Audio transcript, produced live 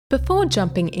Before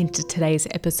jumping into today's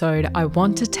episode, I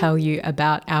want to tell you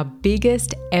about our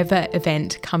biggest ever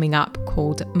event coming up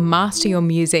called Master Your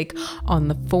Music on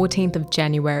the 14th of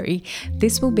January.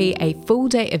 This will be a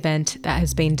full-day event that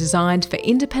has been designed for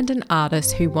independent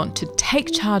artists who want to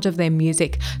take charge of their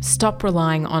music, stop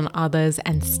relying on others,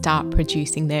 and start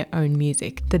producing their own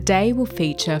music. The day will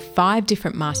feature 5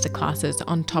 different masterclasses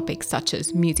on topics such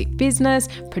as music business,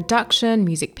 production,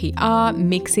 music PR,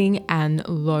 mixing, and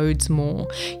loads more.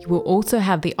 You will also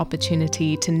have the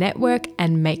opportunity to network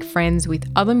and make friends with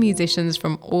other musicians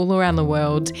from all around the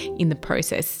world in the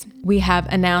process. We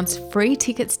have announced free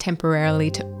tickets temporarily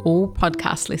to all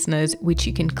podcast listeners, which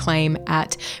you can claim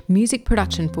at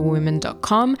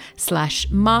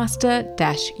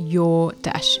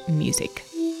musicproductionforwomen.com/master-your-music.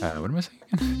 What am I saying?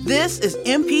 This is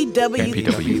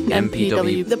MPW.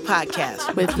 MPW. The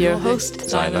podcast. With your host,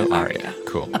 Xylo Aria.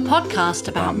 Cool. A podcast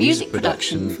about music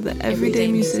production for the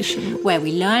everyday musician, where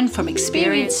we learn from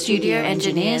experienced studio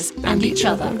engineers and each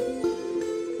other.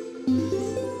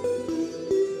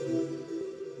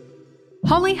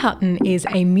 Holly Hutton is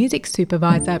a music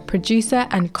supervisor, producer,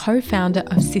 and co-founder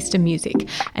of Sister Music,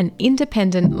 an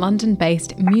independent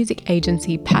London-based music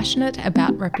agency passionate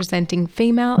about representing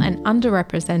female and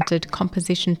underrepresented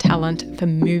composition talent for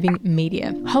moving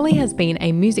media. Holly has been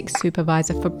a music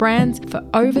supervisor for brands for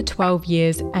over 12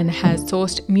 years and has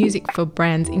sourced music for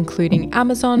brands including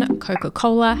Amazon,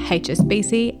 Coca-Cola,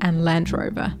 HSBC, and Land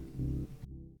Rover.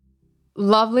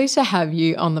 Lovely to have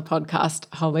you on the podcast,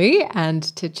 Holly, and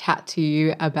to chat to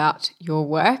you about your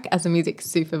work as a music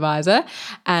supervisor.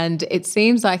 And it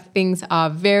seems like things are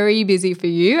very busy for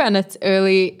you, and it's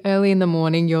early in the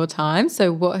morning your time.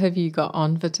 So what have you got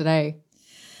on for today?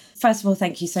 First of all,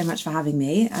 thank you so much for having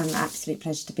me. Absolute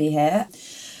pleasure to be here.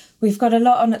 We've got a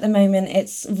lot on at the moment.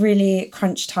 It's really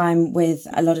crunch time with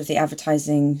a lot of the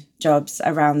advertising jobs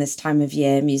around this time of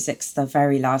year. Music's the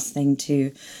very last thing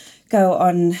to go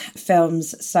on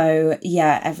films. So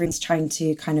yeah, everyone's trying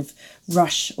to kind of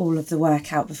rush all of the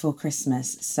work out before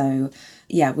Christmas. So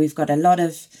yeah, we've got a lot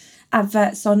of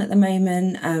adverts on at the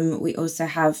moment. We also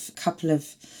have a couple of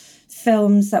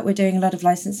films that we're doing a lot of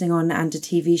licensing on and a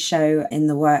TV show in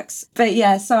the works. But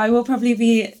yeah, so I will probably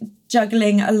be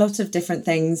juggling a lot of different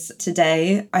things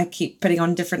today. I keep putting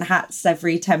on different hats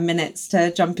every 10 minutes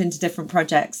to jump into different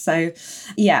projects. So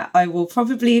yeah, I will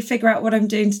probably figure out what I'm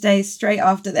doing today straight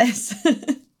after this.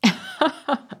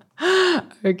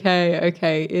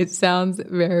 Okay. It sounds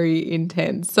very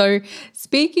intense. So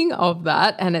speaking of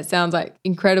that, and it sounds like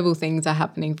incredible things are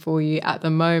happening for you at the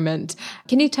moment,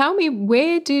 can you tell me,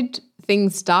 where did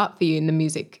things start for you in the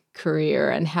music career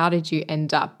and how did you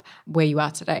end up where you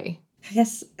are today? I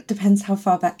guess it depends how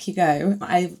far back you go.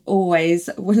 I've always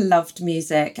loved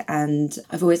music and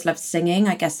I've always loved singing.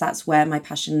 I guess that's where my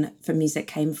passion for music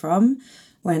came from.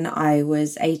 When I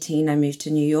was 18, I moved to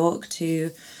New York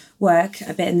to work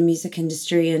a bit in the music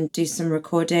industry and do some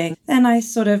recording. Then I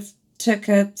sort of took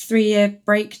a 3-year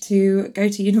break to go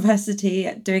to university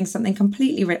doing something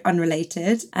completely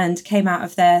unrelated and came out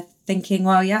of there thinking,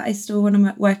 well, yeah, I still want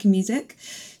to work in music.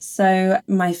 So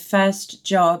my first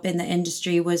job in the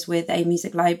industry was with a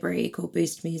music library called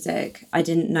Boost Music. I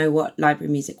didn't know what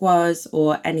library music was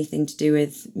or anything to do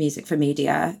with music for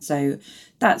media. So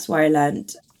that's where I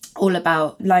learned all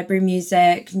about library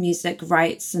music, music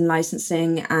rights and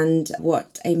licensing, and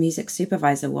what a music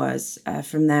supervisor was.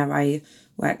 From there, I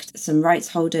worked some rights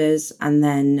holders and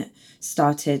then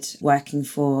started working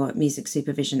for music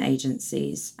supervision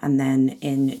agencies. And then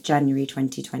in January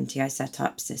 2020, I set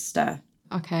up Sister.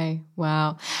 Okay,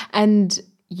 wow. And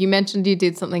you mentioned you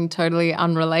did something totally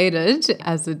unrelated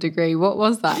as a degree. What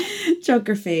was that?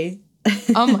 Geography.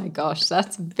 Oh my gosh,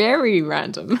 that's very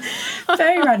random.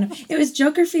 Very random. It was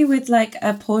geography with like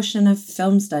a portion of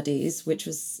film studies, which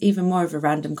was even more of a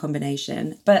random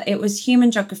combination. But it was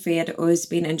human geography. I'd always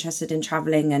been interested in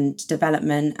traveling and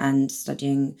development and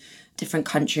studying different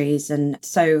countries. And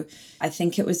so I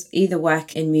think it was either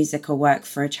work in music or work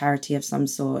for a charity of some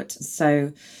sort.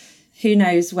 So who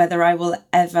knows whether I will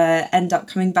ever end up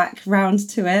coming back round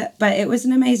to it. But it was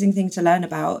an amazing thing to learn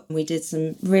about. We did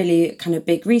some really kind of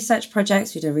big research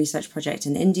projects. We did a research project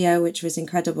in India, which was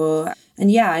incredible.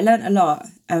 And yeah, I learned a lot,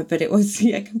 but it was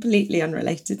completely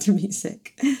unrelated to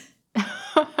music.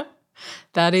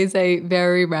 That is a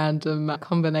very random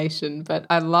combination, but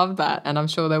I love that. And I'm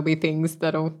sure there'll be things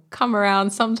that'll come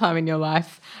around sometime in your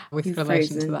life with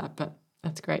relation to that, but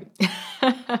that's great.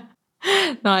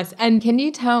 Nice. And can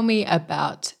you tell me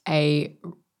about a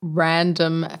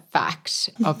random fact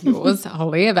of yours,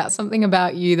 Holly, about something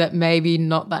about you that maybe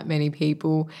not that many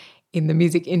people in the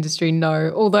music industry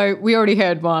know, although we already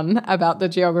heard one about the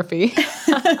geography.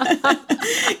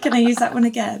 Can I use that one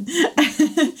again?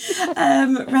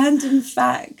 Random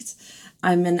fact.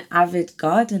 I'm an avid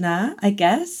gardener, I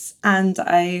guess, and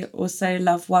I also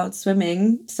love wild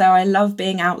swimming. So I love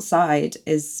being outside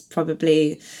is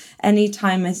probably any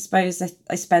time, I suppose.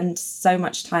 I spend so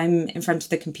much time in front of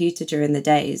the computer during the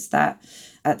days that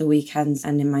at the weekends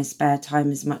and in my spare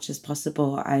time as much as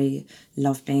possible, I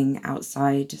love being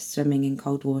outside, swimming in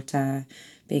cold water,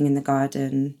 being in the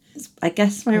garden. I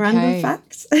guess my random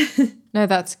facts. No,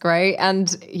 that's great.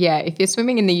 And yeah, if you're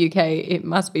swimming in the UK, it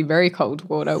must be very cold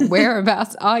water.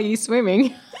 Whereabouts are you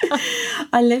swimming?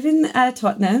 I live in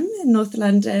Tottenham, in North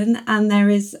London, and there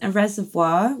is a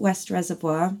reservoir, West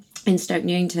Reservoir, in Stoke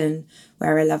Newington,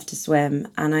 where I love to swim.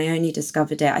 And I only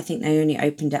discovered it, I think they only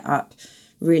opened it up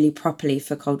really properly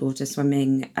for cold water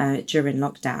swimming during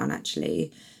lockdown,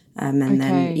 actually.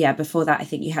 Then, before that, I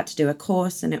think you had to do a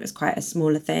course and it was quite a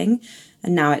smaller thing.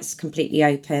 And now it's completely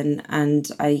open. And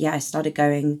I started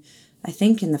going, I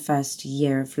think, in the first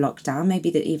year of lockdown, maybe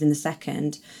even the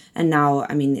second. And now,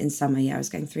 I mean, in summer, I was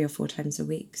going 3 or 4 times a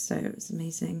week. So it was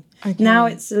amazing. Okay. Now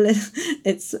it's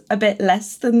a bit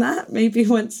less than that, maybe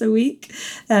once a week.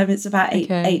 It's about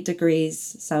 8 degrees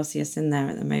Celsius in there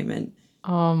at the moment.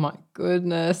 Oh, my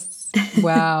goodness.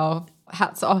 Wow.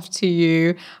 Hats off to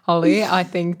you, Holly. I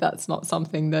think that's not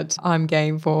something that I'm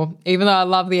game for, even though I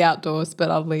love the outdoors, but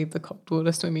I'll leave the cold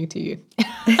water swimming to you.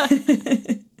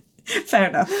 Fair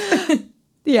enough.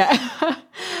 Yeah.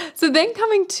 So then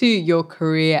coming to your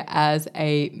career as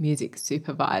a music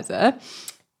supervisor,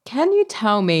 can you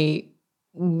tell me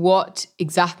what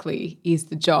exactly is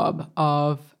the job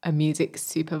of a music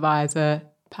supervisor,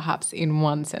 perhaps in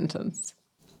one sentence?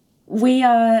 We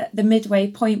are the midway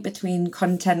point between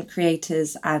content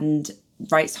creators and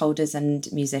rights holders and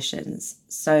musicians.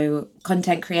 So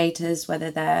content creators,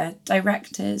 whether they're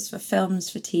directors for films,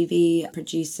 for TV,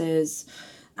 producers,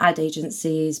 ad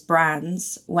agencies,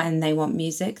 brands, when they want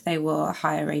music, they will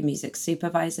hire a music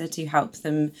supervisor to help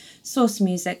them source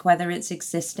music, whether it's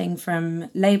existing from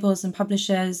labels and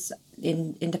publishers,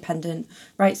 independent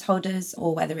rights holders,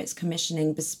 or whether it's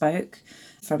commissioning bespoke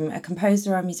from a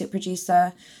composer or a music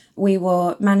producer. We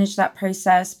will manage that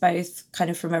process both kind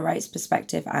of from a rights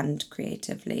perspective and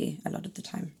creatively a lot of the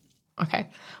time. Okay.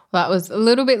 Well, that was a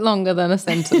little bit longer than a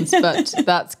sentence, but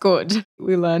that's good.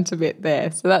 We learned a bit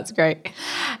there, so that's great.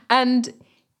 And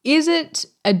is it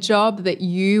a job that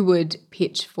you would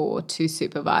pitch for to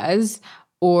supervise,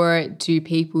 or do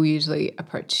people usually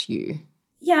approach you?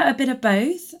 Yeah, a bit of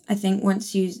both. I think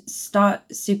once you start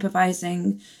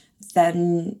supervising,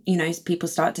 then, people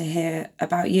start to hear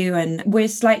about you. And we're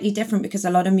slightly different because a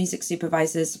lot of music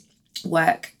supervisors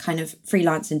work kind of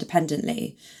freelance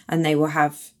independently, and they will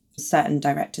have certain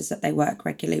directors that they work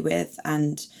regularly with,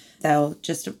 and they'll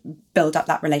just build up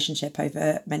that relationship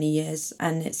over many years.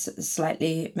 And it's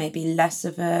slightly maybe less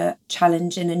of a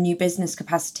challenge in a new business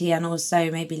capacity, and also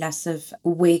maybe less of,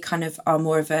 we kind of are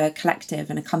more of a collective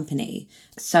and a company.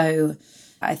 So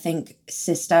I think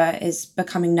Sister is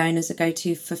becoming known as a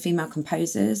go-to for female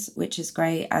composers, which is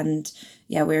great. And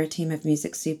yeah, we're a team of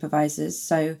music supervisors.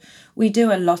 So we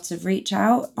do a lot of reach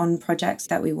out on projects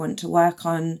that we want to work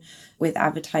on. With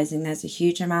advertising, there's a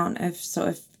huge amount of sort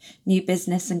of new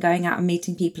business and going out and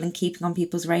meeting people and keeping on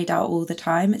people's radar all the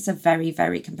time. It's a very,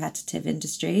 very competitive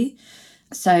industry.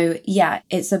 So yeah,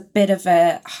 it's a bit of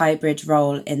a hybrid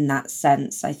role in that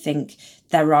sense. I think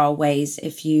there are ways,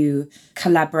 if you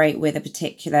collaborate with a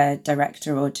particular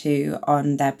director or two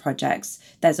on their projects,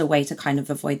 there's a way to kind of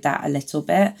avoid that a little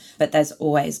bit. But there's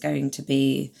always going to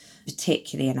be,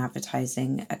 particularly in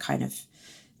advertising, a kind of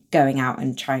going out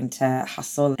and trying to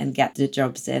hustle and get the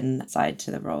jobs inside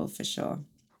to the role for sure.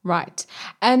 Right.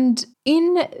 And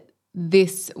in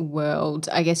this world,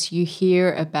 I guess you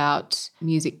hear about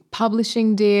music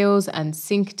publishing deals and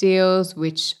sync deals,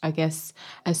 which I guess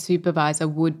a supervisor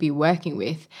would be working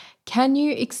with. Can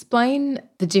you explain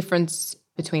the difference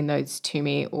between those to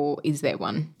me, or is there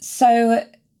one? So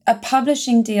a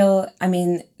publishing deal, I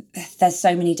mean, there's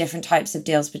so many different types of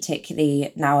deals,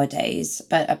 particularly nowadays,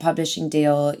 but a publishing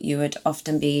deal, you would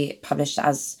often be published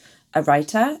as a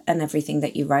writer, and everything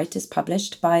that you write is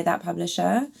published by that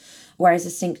publisher. Whereas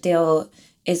a sync deal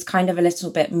is kind of a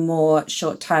little bit more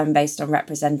short term, based on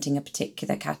representing a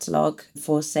particular catalogue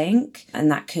for sync. And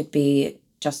that could be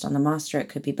just on the master, it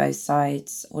could be both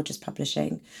sides, or just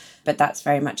publishing. But that's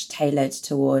very much tailored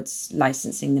towards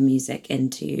licensing the music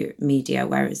into media,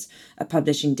 whereas a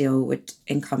publishing deal would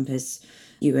encompass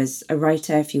you as a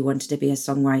writer, if you wanted to be a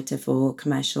songwriter for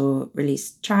commercial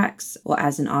released tracks, or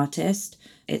as an artist.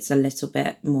 It's a little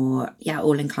bit more,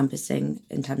 all-encompassing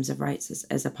in terms of rights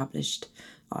as a published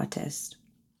artist.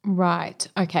 Right.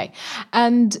 Okay.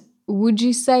 And would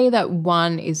you say that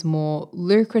one is more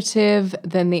lucrative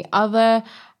than the other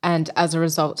and as a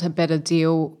result a better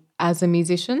deal as a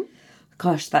musician?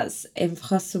 Gosh, that's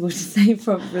impossible to say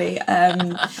probably.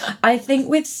 I think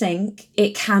with sync,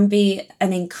 it can be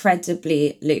an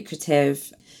incredibly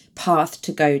lucrative path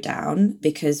to go down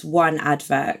because one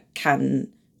advert can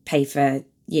pay for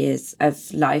years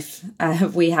of life.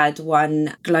 We had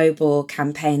one global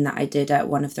campaign that I did at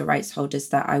one of the rights holders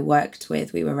that I worked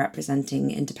with. We were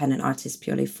representing independent artists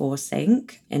purely for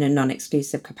sync in a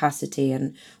non-exclusive capacity,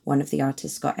 and one of the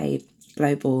artists got a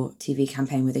global TV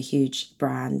campaign with a huge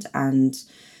brand, and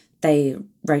they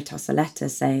wrote us a letter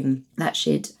saying that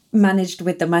she'd managed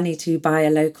with the money to buy a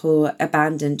local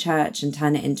abandoned church and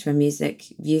turn it into a music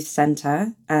youth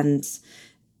centre, and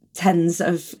tens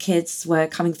of kids were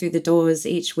coming through the doors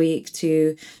each week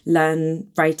to learn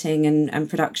writing and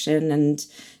production, and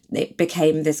it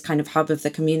became this kind of hub of the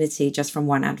community just from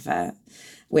one advert,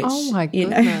 which, oh my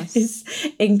goodness, is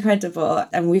incredible.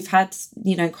 And we've had,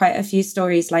 quite a few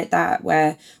stories like that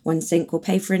where One Sync will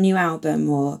pay for a new album,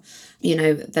 or,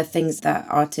 the things that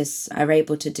artists are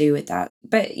able to do with that.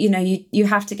 But, you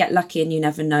have to get lucky, and you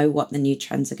never know what the new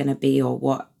trends are going to be or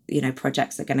what,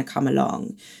 projects are going to come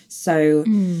along. So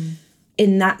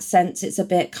in that sense, it's a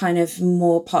bit kind of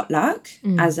more potluck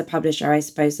as a publisher. I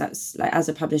suppose that's like, as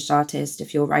a published artist,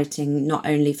 if you're writing not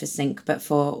only for sync, but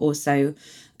for also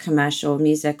commercial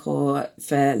music or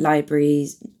for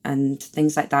libraries and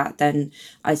things like that, then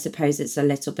I suppose it's a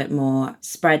little bit more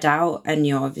spread out, and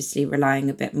you're obviously relying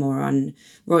a bit more on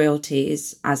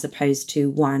royalties as opposed to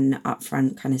one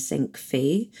upfront kind of sync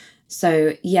fee.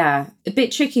 So a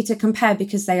bit tricky to compare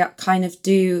because they kind of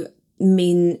do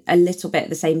mean a little bit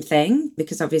the same thing,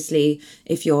 because obviously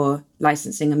if you're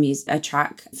licensing a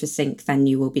track for sync, then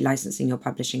you will be licensing your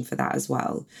publishing for that as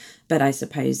well. But I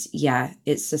suppose,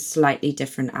 it's a slightly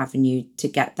different avenue to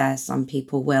get there. Some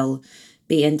people will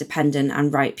be independent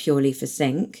and write purely for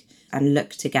sync and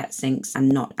look to get syncs and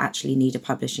not actually need a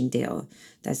publishing deal.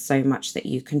 There's so much that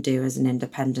you can do as an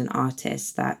independent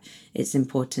artist that it's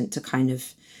important to kind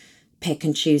of pick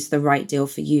and choose the right deal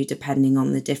for you depending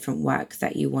on the different work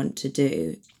that you want to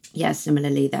do.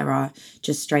 Similarly, there are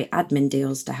just straight admin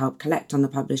deals to help collect on the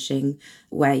publishing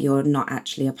where you're not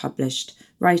actually a published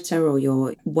writer, or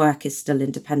your work is still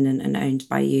independent and owned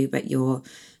by you, but you're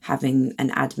having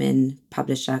an admin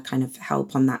publisher kind of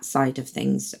help on that side of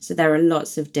things. So there are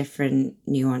lots of different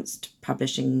nuanced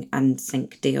publishing and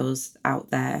sync deals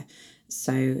out there.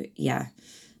 So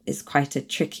it's quite a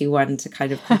tricky one to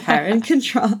kind of compare and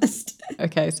contrast.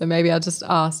 Okay, so maybe I just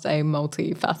asked a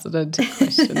multifaceted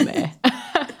question there.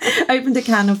 Opened a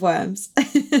can of worms.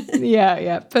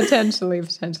 Yeah,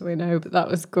 potentially no, but that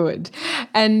was good.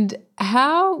 And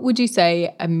how would you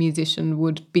say a musician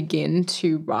would begin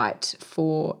to write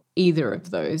for either of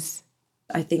those?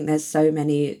 I think there's so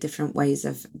many different ways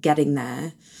of getting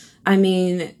there. I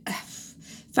mean,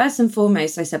 first and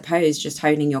foremost, I suppose, just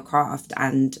honing your craft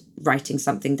and writing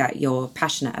something that you're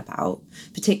passionate about,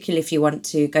 particularly if you want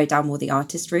to go down more the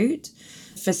artist route.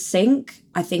 For sync,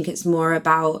 I think it's more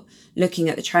about looking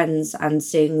at the trends and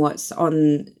seeing what's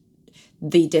on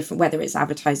the different, whether it's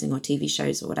advertising or TV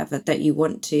shows or whatever that you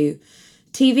want to.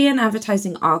 TV and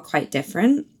advertising are quite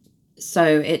different. So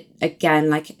it, again,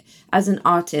 like as an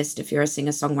artist, if you're a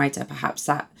singer-songwriter, perhaps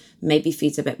that maybe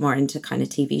feeds a bit more into kind of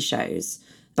TV shows.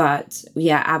 But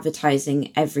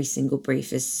advertising, every single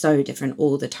brief is so different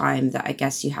all the time that I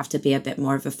guess you have to be a bit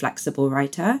more of a flexible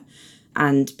writer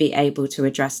and be able to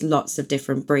address lots of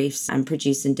different briefs and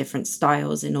produce in different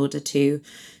styles in order to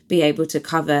be able to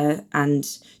cover and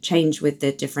change with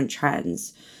the different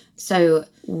trends. So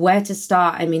where to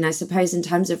start? I mean, I suppose in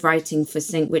terms of writing for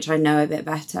sync, which I know a bit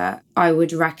better, I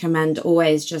would recommend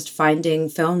always just finding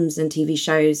films and TV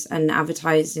shows and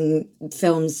advertising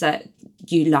films that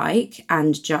you like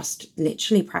and just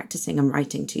literally practicing and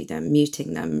writing to them,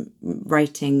 muting them,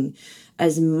 writing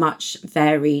as much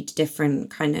varied different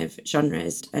kind of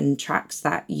genres and tracks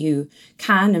that you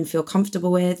can and feel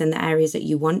comfortable with and the areas that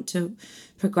you want to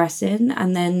progress in,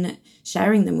 and then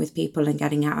sharing them with people and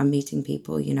getting out and meeting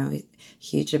people. You know, a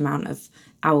huge amount of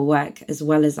our work as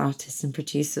well as artists and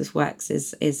producers' works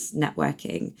is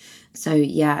networking. So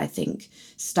I think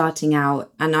starting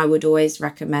out, and I would always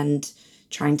recommend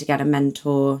trying to get a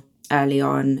mentor early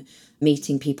on,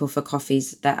 meeting people for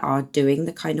coffees that are doing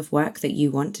the kind of work that you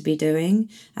want to be doing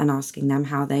and asking them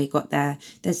how they got there.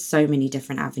 There's so many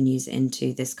different avenues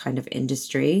into this kind of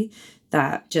industry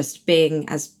that just being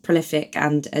as prolific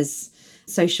and as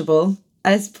sociable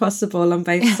as possible on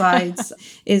both sides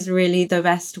is really the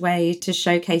best way to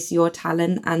showcase your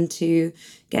talent and to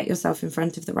get yourself in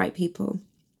front of the right people.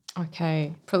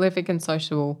 Okay, prolific and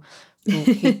sociable. We'll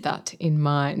keep that in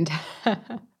mind.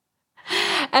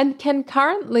 And can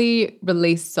currently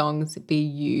released songs be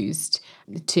used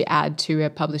to add to a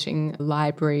publishing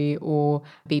library or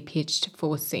be pitched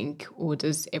for sync, or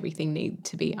does everything need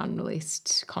to be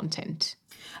unreleased content?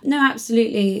 No,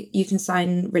 absolutely. You can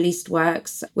sign released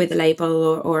works with a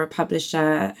label or a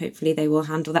publisher. Hopefully they will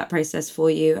handle that process for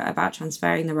you about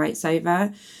transferring the rights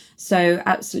over. So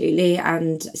absolutely.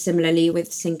 And similarly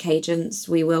with sync agents,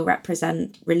 we will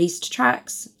represent released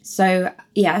tracks. So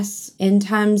yes, in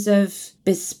terms of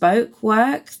bespoke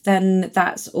work, then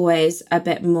that's always a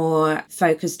bit more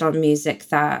focused on music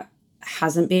that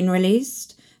hasn't been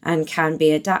released and can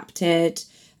be adapted.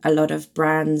 A lot of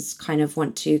brands kind of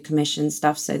want to commission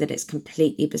stuff so that it's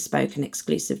completely bespoke and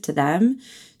exclusive to them.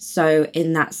 So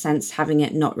in that sense, having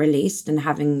it not released and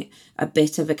having a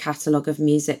bit of a catalogue of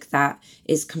music that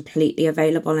is completely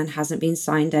available and hasn't been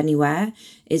signed anywhere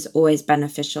is always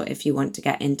beneficial if you want to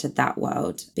get into that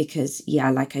world. Because,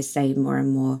 yeah, like I say, more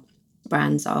and more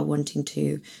brands are wanting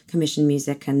to commission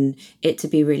music and it to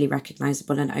be really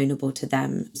recognisable and ownable to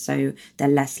them. So they're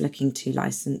less looking to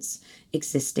license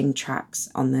existing tracks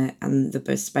on the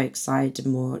bespoke side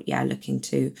and more, looking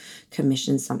to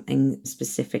commission something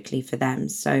specifically for them.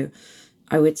 So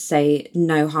I would say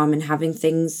no harm in having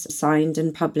things signed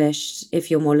and published if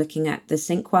you're more looking at the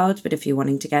sync world. But if you're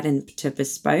wanting to get into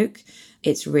bespoke,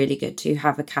 it's really good to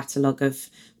have a catalogue of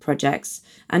projects.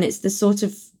 And it's the sort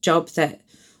of job that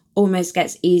almost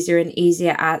gets easier and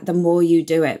easier at the more you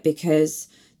do it, because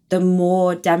the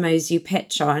more demos you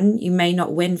pitch on, you may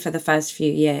not win for the first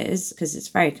few years because it's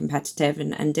very competitive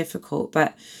and difficult.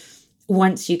 But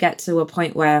once you get to a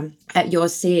point where you're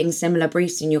seeing similar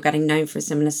briefs and you're getting known for a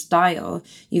similar style,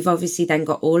 you've obviously then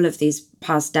got all of these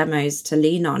past demos to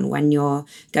lean on when you're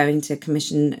going to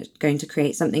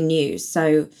create something new.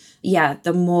 So yeah,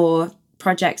 the more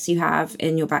projects you have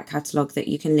in your back catalogue that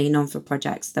you can lean on for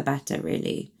projects, the better,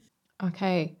 really.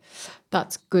 Okay,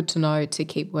 that's good to know, to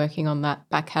keep working on that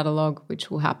back catalogue,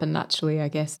 which will happen naturally, I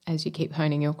guess, as you keep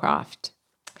honing your craft.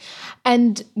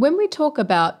 And when we talk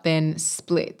about then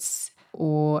splits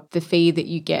or the fee that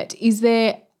you get, is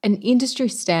there an industry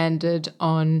standard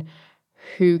on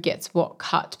who gets what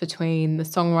cut between the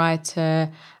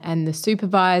songwriter and the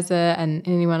supervisor and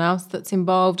anyone else that's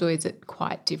involved, or is it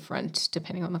quite different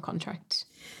depending on the contract?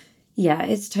 Yeah,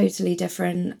 it's totally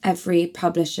different. Every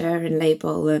publisher and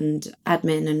label and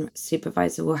admin and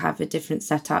supervisor will have a different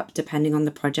setup depending on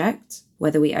the project,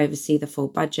 whether we oversee the full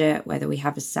budget, whether we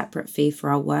have a separate fee for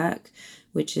our work,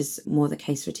 which is more the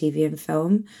case for TV and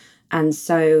film. And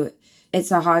so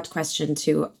it's a hard question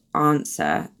to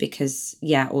answer because,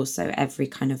 also every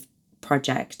kind of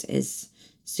project is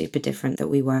super different that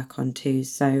we work on too.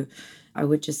 So I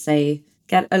would just say,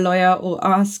 get a lawyer or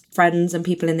ask friends and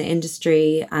people in the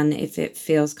industry, and if it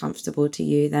feels comfortable to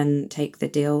you, then take the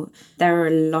deal. There are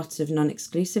a lot of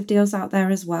non-exclusive deals out there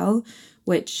as well,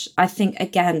 which I think,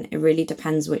 again, it really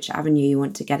depends which avenue you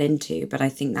want to get into, but I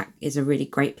think that is a really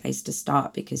great place to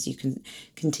start because you can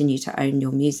continue to own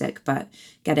your music, but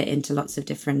get it into lots of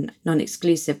different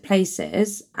non-exclusive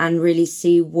places and really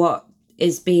see what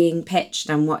is being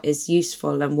pitched and what is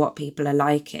useful and what people are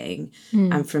liking.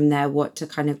 And from there, what to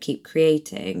kind of keep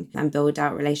creating and build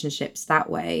out relationships that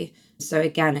way. So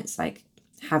again, it's like,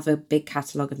 have a big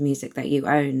catalogue of music that you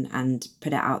own and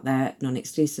put it out there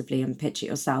non-exclusively and pitch it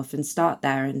yourself and start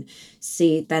there and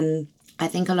see. Then I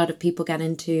think a lot of people get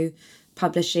into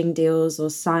publishing deals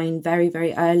or sign very,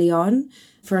 very early on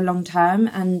for a long term.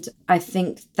 And I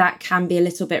think that can be a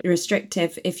little bit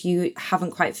restrictive if you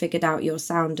haven't quite figured out your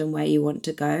sound and where you want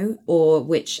to go or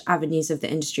which avenues of the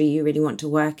industry you really want to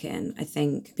work in. I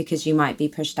think because you might be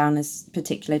pushed down a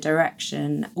particular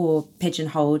direction or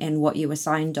pigeonholed in what you were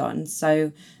signed on.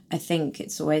 So I think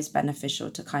it's always beneficial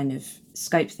to kind of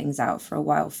scope things out for a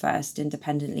while first,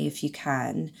 independently if you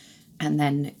can. And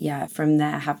then, from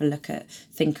there,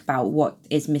 think about what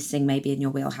is missing maybe in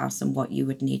your wheelhouse and what you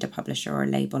would need a publisher or a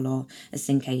label or a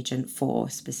sync agent for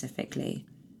specifically.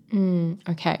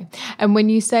 Okay. And when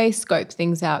you say scope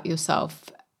things out yourself,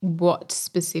 what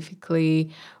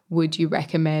specifically would you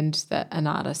recommend that an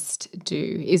artist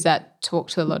do? Is that talk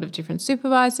to a lot of different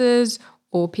supervisors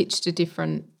or pitch to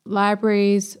different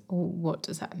libraries, or what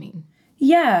does that mean?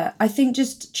 Yeah, I think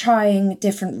just trying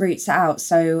different routes out.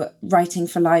 So writing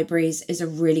for libraries is a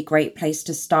really great place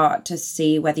to start to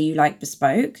see whether you like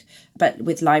bespoke. But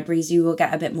with libraries, you will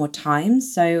get a bit more time.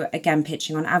 So again,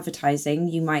 pitching on advertising,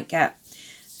 you might get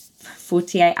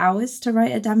 48 hours to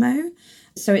write a demo.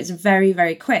 So it's very,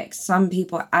 very quick. Some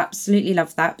people absolutely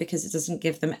love that because it doesn't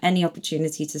give them any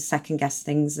opportunity to second guess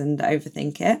things and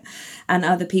overthink it. And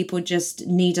other people just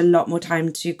need a lot more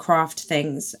time to craft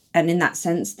things. And in that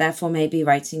sense, therefore, maybe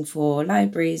writing for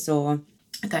libraries or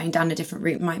going down a different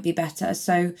route might be better.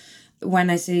 So when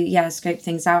I say, scope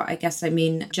things out, I guess I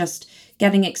mean just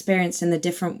getting experience in the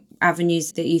different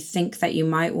avenues that you think that you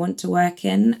might want to work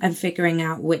in and figuring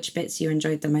out which bits you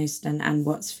enjoyed the most and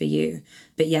what's for you.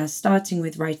 But starting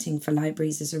with writing for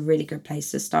libraries is a really good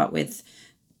place to start with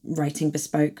writing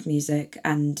bespoke music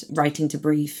and writing to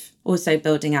brief. Also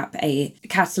building up a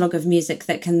catalogue of music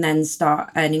that can then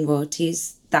start earning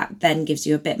royalties. That then gives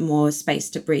you a bit more space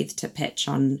to breathe to pitch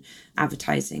on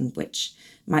advertising, which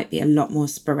might be a lot more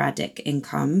sporadic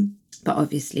income. But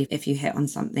obviously, if you hit on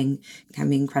something, it can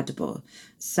be incredible.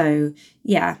 So,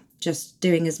 just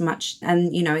doing as much.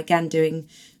 And, again, doing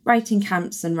writing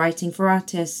camps and writing for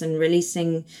artists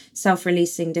and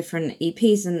self-releasing different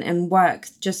EPs and work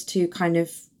just to kind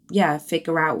of,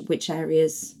 figure out which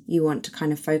areas you want to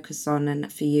kind of focus on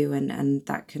and for you. And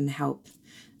that can help,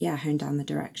 hone down the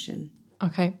direction.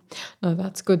 Okay. No,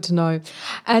 that's good to know.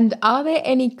 And are there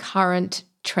any current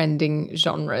trending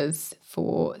genres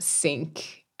for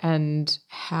sync? And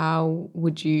how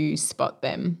would you spot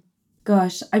them?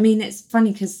 Gosh, I mean, it's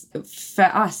funny because for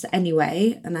us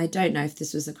anyway, and I don't know if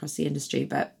this was across the industry,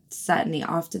 but certainly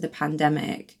after the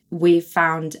pandemic, we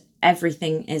found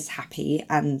everything is happy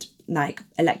and like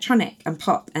electronic and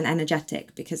pop and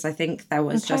energetic, because I think there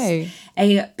was just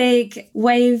a big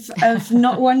wave of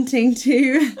not wanting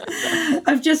to,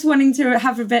 of just wanting to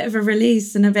have a bit of a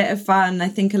release and a bit of fun. I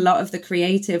think a lot of the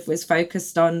creative was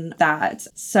focused on that.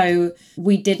 So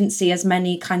we didn't see as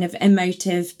many kind of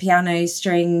emotive piano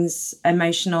strings,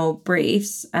 emotional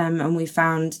briefs. And we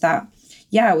found that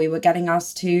we were getting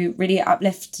asked to really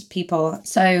uplift people.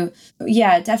 So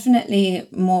definitely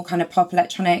more kind of pop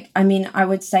electronic. I mean, I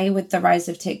would say with the rise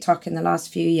of TikTok in the last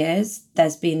few years,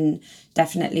 there's been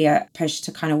definitely a push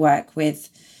to kind of work with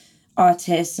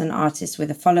artists and artists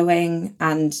with a following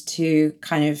and to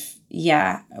kind of,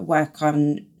 work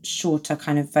on shorter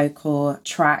kind of vocal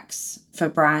tracks for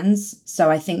brands. So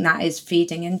I think that is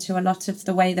feeding into a lot of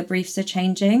the way the briefs are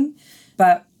changing.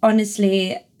 But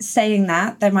honestly, saying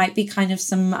that, there might be kind of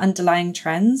some underlying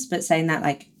trends, but saying that,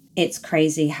 like, it's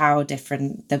crazy how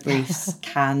different the briefs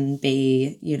can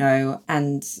be,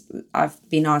 and I've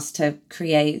been asked to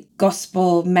create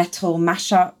gospel metal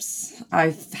mashups.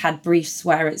 I've had briefs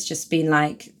where it's just been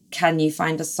like, can you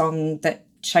find a song that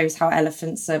shows how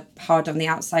elephants are hard on the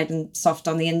outside and soft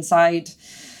on the inside?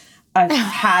 I've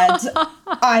had,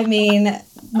 I mean,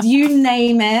 you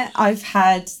name it, I've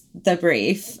had the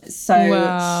brief.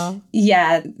 So,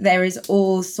 there is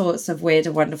all sorts of weird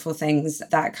and wonderful things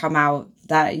that come out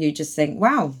that you just think,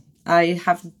 wow, I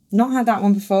have not had that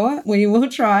one before. We will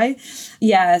try.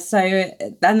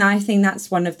 And I think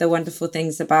that's one of the wonderful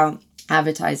things about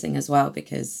advertising as well,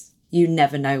 because you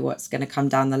never know what's going to come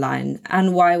down the line,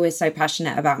 and why we're so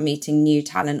passionate about meeting new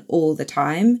talent all the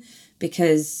time,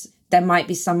 because there might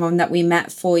be someone that we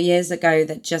met 4 years ago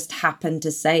that just happened to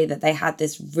say that they had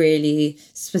this really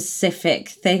specific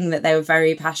thing that they were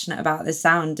very passionate about the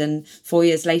sound. And 4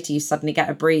 years later, you suddenly get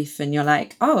a brief and you're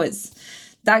like, oh, it's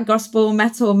that gospel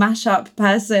metal mashup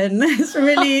person has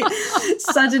really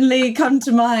suddenly come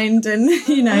to mind. And,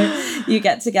 you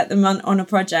get them on a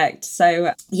project.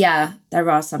 So, there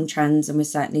are some trends, and we're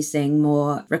certainly seeing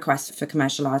more requests for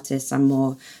commercial artists and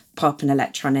more pop and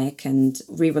electronic, and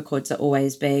re-records are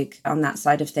always big on that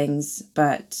side of things.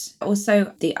 But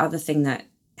also the other thing that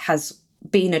has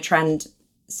been a trend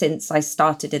since I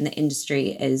started in the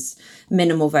industry is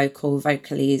minimal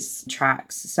vocalese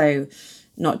tracks. So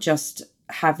not just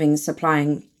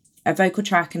supplying a vocal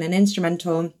track and an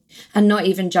instrumental, and not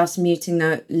even just muting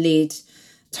the lead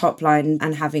top line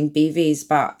and having BVs,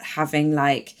 but having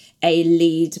like a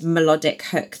lead melodic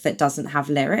hook that doesn't have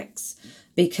lyrics.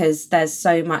 Because there's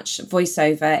so much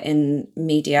voiceover in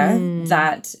media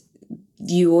that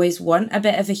you always want a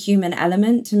bit of a human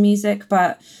element to music,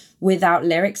 but without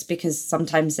lyrics, because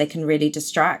sometimes they can really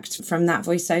distract from that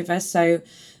voiceover. So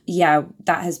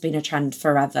that has been a trend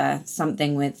forever,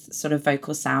 something with sort of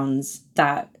vocal sounds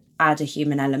that add a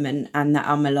human element and that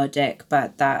are melodic,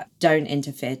 but that don't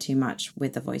interfere too much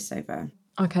with the voiceover.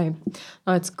 Okay,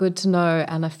 it's good to know,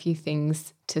 and a few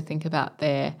things to think about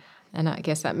there. And I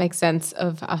guess that makes sense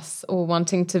of us all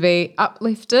wanting to be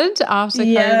uplifted after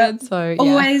COVID. So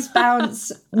always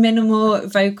bounce minimal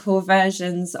vocal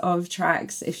versions of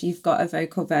tracks if you've got a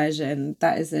vocal version.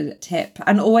 That is a tip.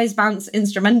 And always bounce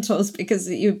instrumentals, because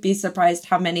you'd be surprised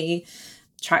how many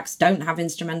tracks don't have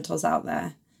instrumentals out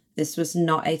there. This was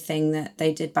not a thing that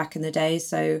they did back in the day.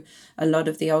 So a lot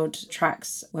of the old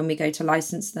tracks, when we go to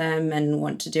license them and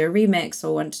want to do a remix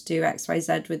or want to do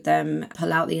XYZ with them,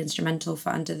 pull out the instrumental for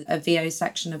under a VO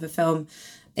section of a film,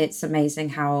 it's amazing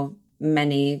how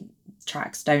many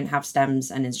tracks don't have stems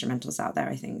and instrumentals out there.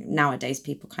 I think nowadays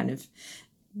people kind of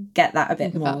get that a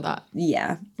bit more about that.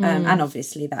 Yeah. And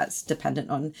obviously that's dependent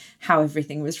on how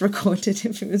everything was recorded.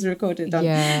 If it was recorded on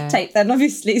tape, then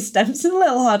obviously stems are a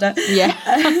little harder.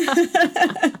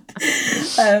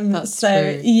 That's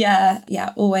so true.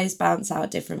 yeah, always bounce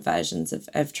out different versions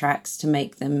of tracks to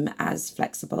make them as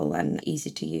flexible and easy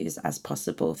to use as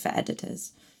possible for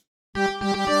editors.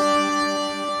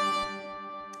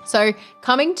 So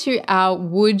coming to our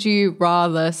Would You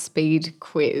Rather speed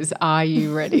quiz. Are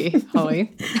you ready,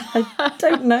 Holly? I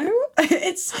don't know.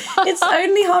 It's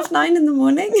only 9:30 in the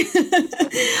morning.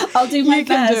 I'll do my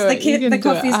best. The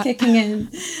coffee's kicking in.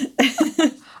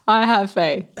 I have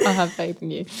faith. I have faith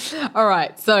in you. All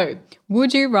right. So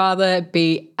would you rather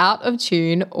be out of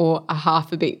tune or a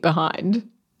half a beat behind?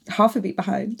 Half a beat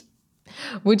behind.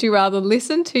 Would you rather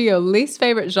listen to your least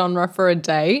favourite genre for a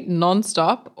day,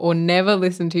 non-stop, or never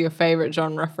listen to your favourite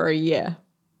genre for a year?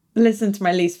 Listen to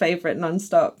my least favourite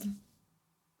non-stop.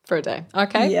 For a day.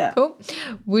 Okay, Yeah. Cool.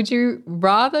 Would you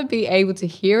rather be able to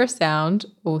hear a sound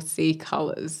or see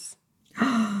colours?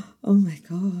 Oh my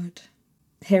God.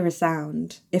 Hear a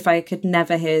sound. If I could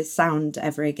never hear sound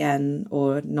ever again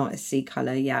or not see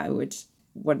colour, I would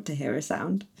want to hear a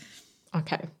sound.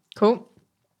 Okay, cool.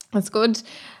 That's good.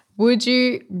 Would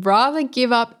you rather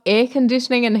give up air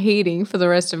conditioning and heating for the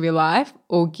rest of your life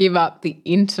or give up the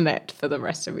internet for the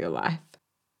rest of your life?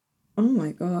 Oh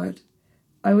my God.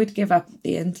 I would give up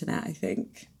the internet, I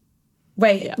think.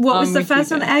 Wait, what was the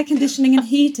first one? Air conditioning and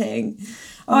heating.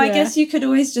 Oh, I guess you could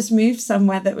always just move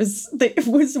somewhere that was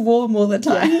warm all the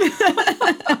time.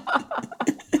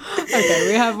 Okay,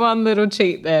 we have one little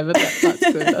cheat there, but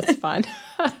that's good. That's fine.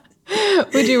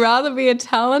 Would you rather be a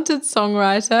talented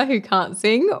songwriter who can't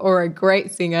sing or a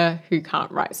great singer who can't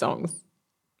write songs?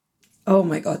 Oh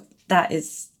my God, that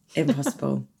is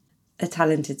impossible. A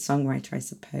talented songwriter, I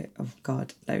suppose. Oh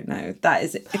God, don't know. That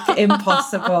is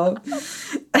impossible.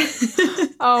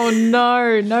 Oh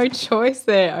no choice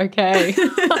there. Okay.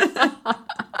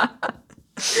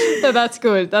 So that's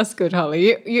good. That's good,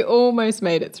 Holly. You almost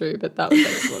made it through, but that was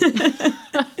excellent.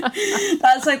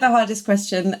 That's like the hardest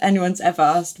question anyone's ever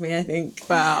asked me, I think.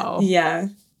 Wow. Yeah.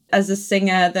 As a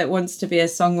singer that wants to be a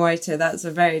songwriter, that's a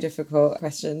very difficult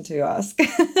question to ask.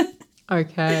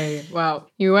 Okay. Wow.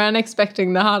 You weren't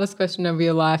expecting the hardest question of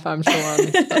your life, I'm sure, on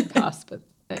this podcast, but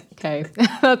okay.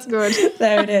 That's good.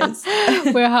 There it is.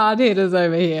 We're hard hitters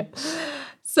over here.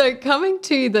 So coming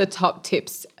to the top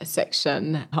tips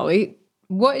section, Holly,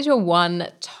 what is your one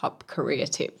top career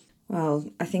tip? Well,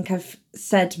 I think I've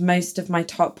said most of my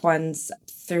top ones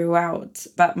throughout,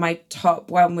 but my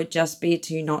top one would just be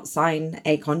to not sign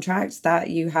a contract that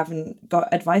you haven't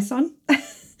got advice on.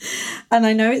 And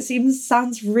I know it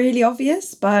sounds really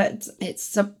obvious, but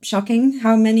it's shocking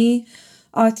how many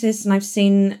artists, and I've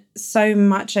seen so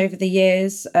much over the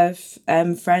years of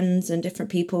friends and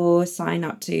different people sign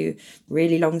up to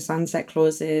really long sunset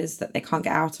clauses that they can't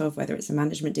get out of, whether it's a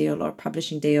management deal or a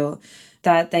publishing deal,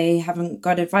 that they haven't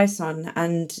got advice on.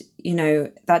 And,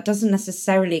 that doesn't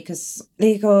necessarily, because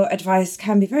legal advice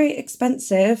can be very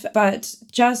expensive, but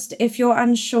just if you're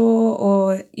unsure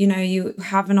or, you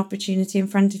have an opportunity in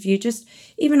front of you, just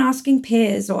even asking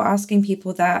peers or asking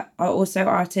people that are also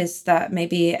artists that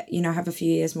maybe, have a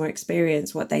few years more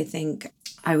experience, what they think.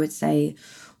 I would say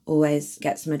always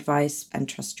get some advice and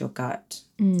trust your gut.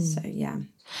 So, yeah.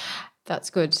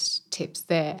 That's good tips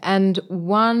there. And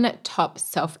one top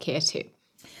self-care tip.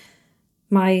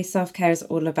 My self-care is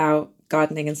all about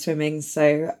gardening and swimming,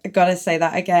 so I gotta say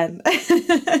that again.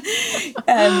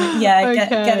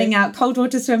 Getting out, cold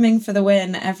water swimming for the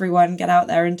win. Everyone get out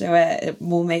there and do it. It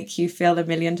will make you feel a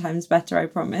million times better, I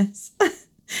promise.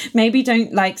 Maybe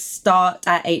don't start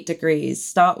at 8 degrees.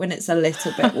 Start when it's a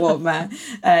little bit warmer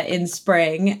in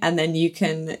spring, and then you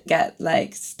can get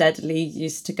steadily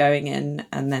used to going in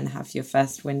and then have your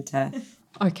first winter.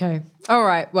 Okay. All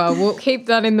right. Well, we'll keep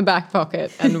that in the back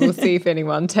pocket and we'll see if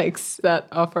anyone takes that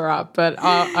offer up, but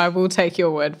I will take your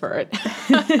word for it.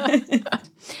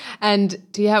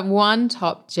 And do you have one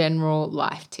top general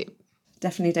life tip?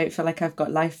 Definitely don't feel like I've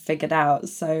got life figured out.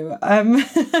 So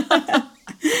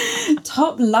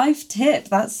top life tip,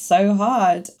 that's so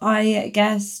hard. I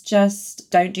guess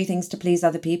just don't do things to please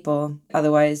other people.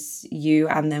 Otherwise you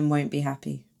and them won't be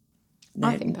happy.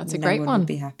 I think that's a great one. one. Will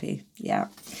be happy. Yeah.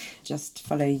 Just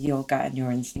follow your gut and your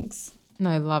instincts.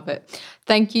 No, love it.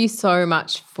 Thank you so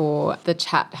much for the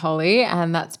chat, Holly.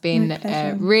 And that's been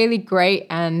really great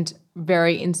and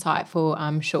very insightful,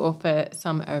 I'm sure, for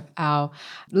some of our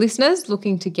listeners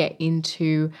looking to get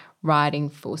into writing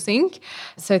for sync.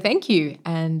 So thank you.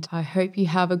 And I hope you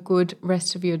have a good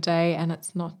rest of your day and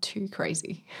it's not too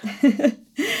crazy. I'm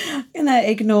going to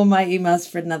ignore my emails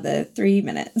for another 3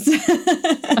 minutes.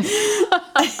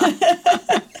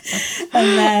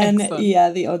 And then,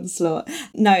 Excellent. the onslaught.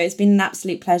 No, it's been an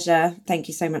absolute pleasure. Thank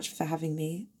you so much for having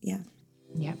me. Yeah.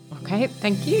 Yeah. Okay.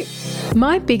 Thank you.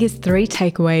 My biggest 3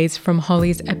 takeaways from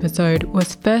Holly's episode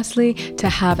was firstly to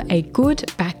have a good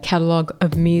back catalogue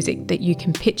of music that you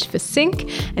can pitch for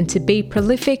sync and to be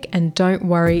prolific and don't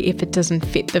worry if it doesn't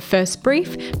fit the first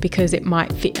brief because it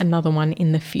might fit another one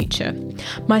in the future.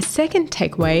 My second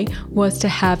takeaway was to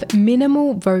have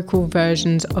minimal vocal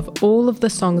versions of all of the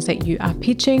songs that you are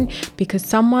pitching because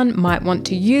someone might want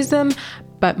to use them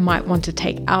but might want to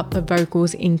take out the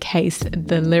vocals in case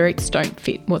the lyrics don't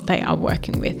fit what they are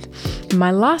working with. And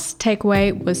my last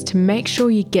takeaway was to make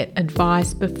sure you get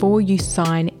advice before you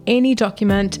sign any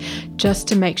document, just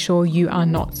to make sure you are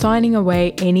not signing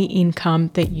away any income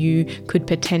that you could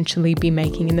potentially be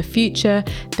making in the future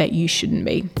that you shouldn't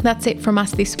be. That's it from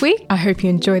us this week. I hope you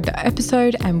enjoyed the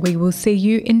episode and we will see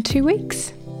you in 2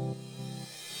 weeks.